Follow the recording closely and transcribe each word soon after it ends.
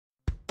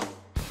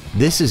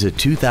This is a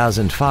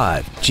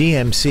 2005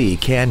 GMC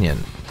Canyon.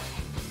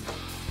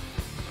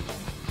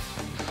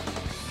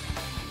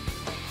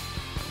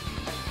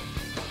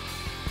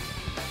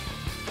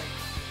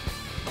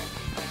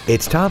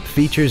 Its top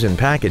features and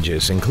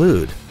packages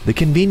include the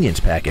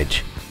convenience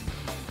package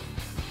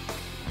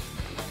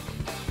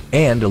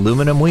and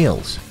aluminum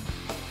wheels.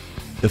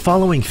 The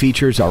following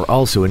features are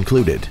also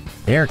included: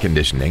 air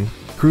conditioning,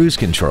 cruise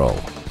control,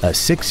 a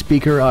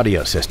 6-speaker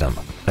audio system,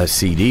 a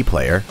CD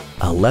player,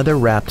 a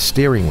leather-wrapped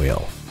steering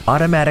wheel,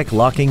 automatic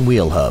locking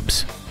wheel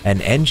hubs,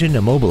 an engine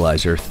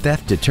immobilizer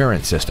theft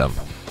deterrent system,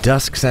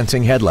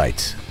 dusk-sensing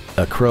headlights,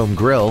 a chrome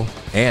grille,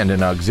 and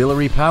an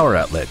auxiliary power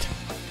outlet.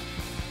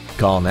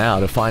 Call now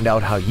to find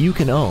out how you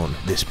can own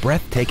this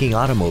breathtaking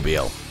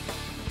automobile.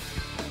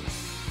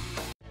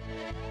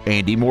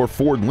 Andy Moore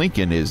Ford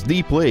Lincoln is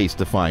the place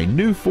to find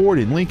new Ford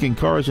and Lincoln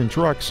cars and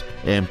trucks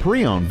and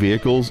pre-owned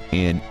vehicles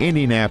in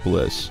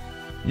Indianapolis.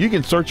 You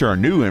can search our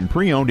new and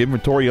pre-owned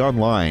inventory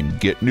online,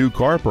 get new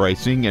car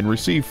pricing, and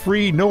receive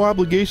free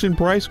no-obligation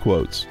price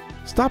quotes.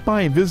 Stop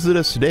by and visit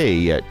us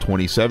today at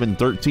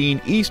 2713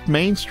 East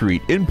Main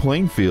Street in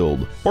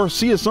Plainfield, or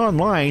see us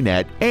online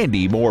at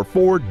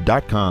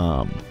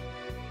andymoreford.com.